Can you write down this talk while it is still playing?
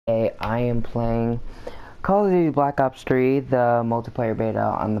Today I am playing Call of Duty Black Ops 3, the multiplayer beta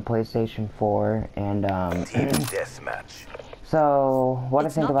on the PlayStation 4, and Team deathmatch. so what I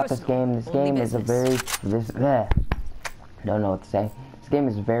It's think not about this personal, game? This only game is a very don't know what to say. This game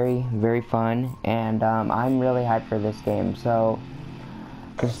is very fun, and I'm really hyped for this game. So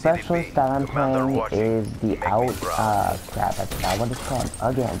the specialist that I'm Commander playing watching. is the Make me proud. crap, I forgot what it's called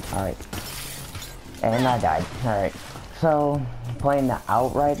again. All right. And I died. Alright. So, playing the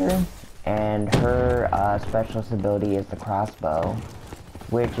Outrider, and her specialist ability is the crossbow,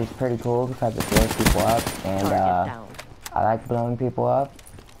 which is pretty cool because it blows people up, and I like blowing people up.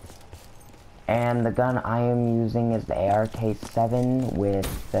 And the gun I am using is the ARK-7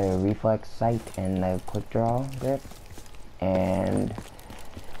 with the reflex sight and the quick draw grip. And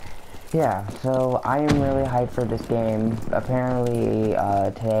yeah, so I am really hyped for this game. Apparently,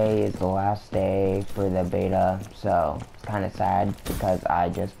 today is the last day for the beta, so it's kind of sad because I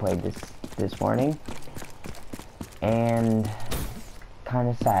just played this morning. And kind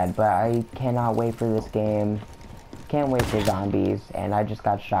of sad, but I cannot wait for this game. Can't wait for zombies, and I just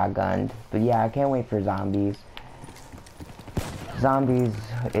got shotgunned. But yeah, I can't wait for zombies. Zombies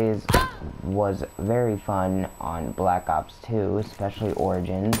was very fun on Black Ops 2, especially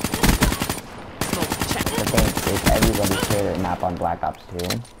Origins. I think it's everybody's favorite map on Black Ops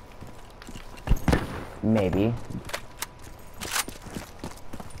 2. Maybe.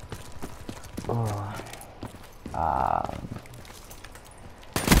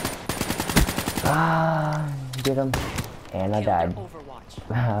 Get him. And I died.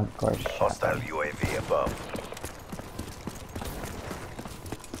 Of course. Hostile UAV above.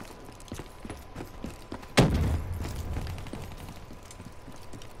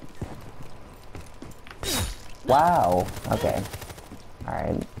 Wow. Okay.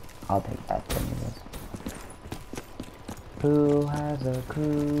 Alright. I'll take that thing. Who has a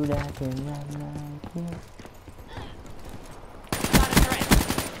crew that can run like me?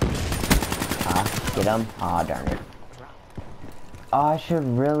 Get him? Aw, darn it. Oh, I should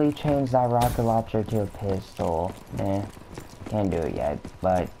really change that rocket launcher to a pistol. Eh. Can't do it yet,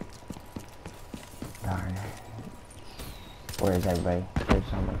 but... Darn. Where is everybody? There's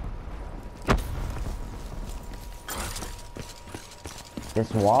someone.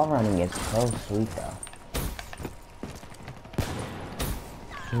 This wall running is so sweet, though.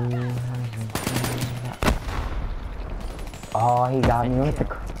 Oh, he got me with the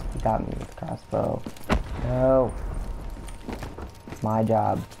crossbow. No. It's my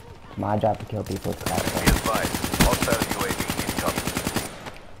job. It's my job to kill people with crossbow. Be advised. Hostile UAV incoming.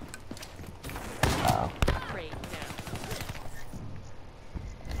 Oh.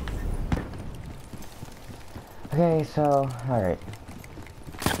 Okay, so alright.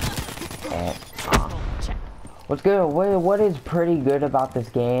 What's good? What is pretty good about this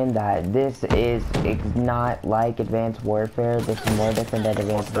game that it's not like Advanced Warfare. This is more different than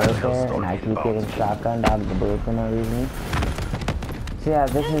Advanced Warfare, and I keep getting shotgunned out of the blue for no reason. So yeah,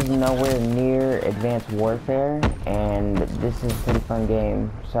 this is nowhere near Advanced Warfare, and this is a pretty fun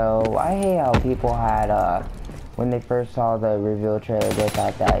game. So I hate how people had when they first saw the reveal trailer, they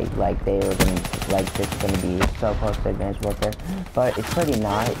thought that like they were this gonna be so close to Advanced Warfare, but it's pretty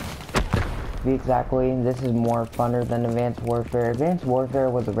not. Exactly, this is more funner than Advanced Warfare. Advanced Warfare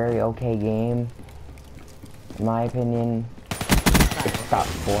was a very okay game, in my opinion. It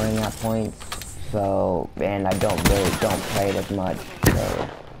stopped boring at points, so, and I don't play it as much, so,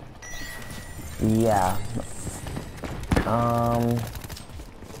 yeah.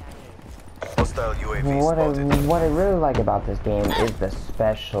 Hostile UAV What I really like about this game is the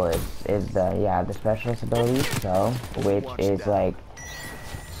specialist, the specialist ability, so, which is like,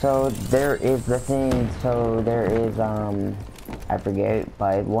 so there is the thing, so there is, I forget,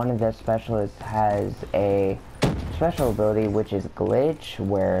 but one of the specialists has a special ability which is glitch,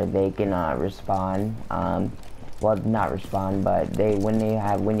 where they can respawn, well, not respawn, but when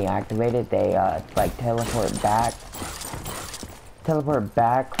you activate it, they like teleport back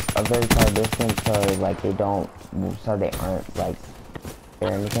a very far distance, so like they aren't like or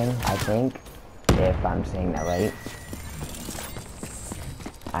anything, I think, if I'm saying that right.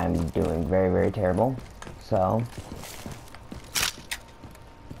 I'm doing very terrible. So,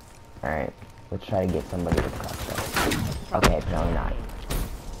 alright, let's try to get somebody with crossbow. Okay, apparently not.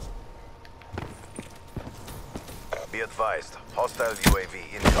 Be advised. Hostile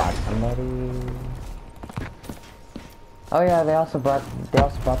UAV incoming. Got somebody. Oh yeah, they also brought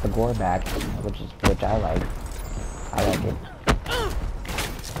the gore back, which I like. I like it.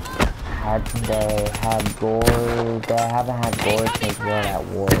 They haven't had gore since World at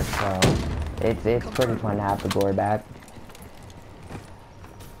War, so it's pretty fun to have the gore back.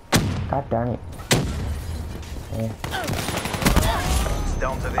 God darn it. Yeah. It's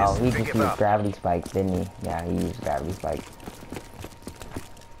down to this. Oh, he Pick just it used up. gravity spikes, didn't he? Yeah, he used gravity spikes.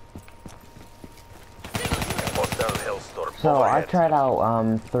 Hostile Hellstorm So I overhead. tried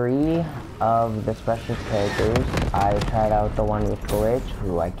out 3 of the specialist characters. I tried out the one with glitch,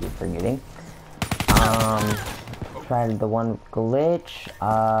 who I keep forgetting. Tried the one with glitch.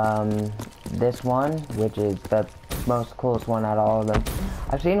 This one, which is the most coolest one out of all of them.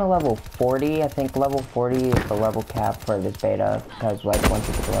 I've seen a level 40. I think level 40 is the level cap for this beta, because like once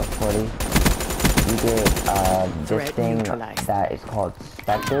you get to level 40, you get this thing that is called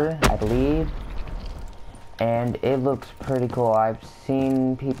Spectre, I believe. And it looks pretty cool. I've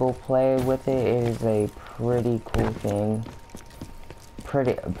seen people play with it. It is a pretty cool thing.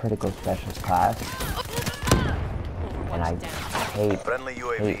 Pretty cool specialist class. And I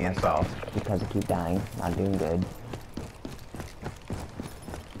hate myself because I keep dying. Not doing good.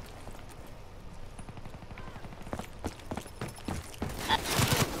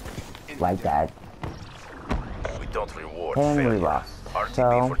 Like that. We don't reward And we failure. lost. RTB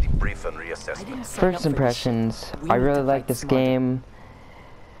So, for debrief and reassessment. first impressions, I really like this game.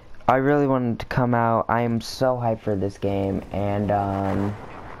 I really wanted to come out. I am so hyped for this game, and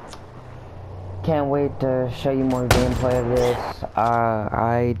can't wait to show you more gameplay of this.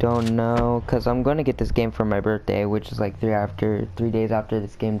 I don't know, cause I'm gonna get this game for my birthday, which is like 3 days after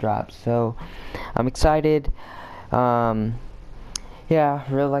this game drops. So I'm excited. Yeah,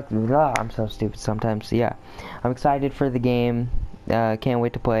 really like. I'm so stupid sometimes. Yeah, I'm excited for the game. Can't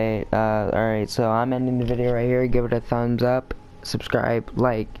wait to play it. Alright, so I'm ending the video right here. Give it a thumbs up, subscribe,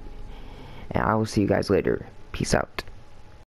 like, and I will see you guys later. Peace out.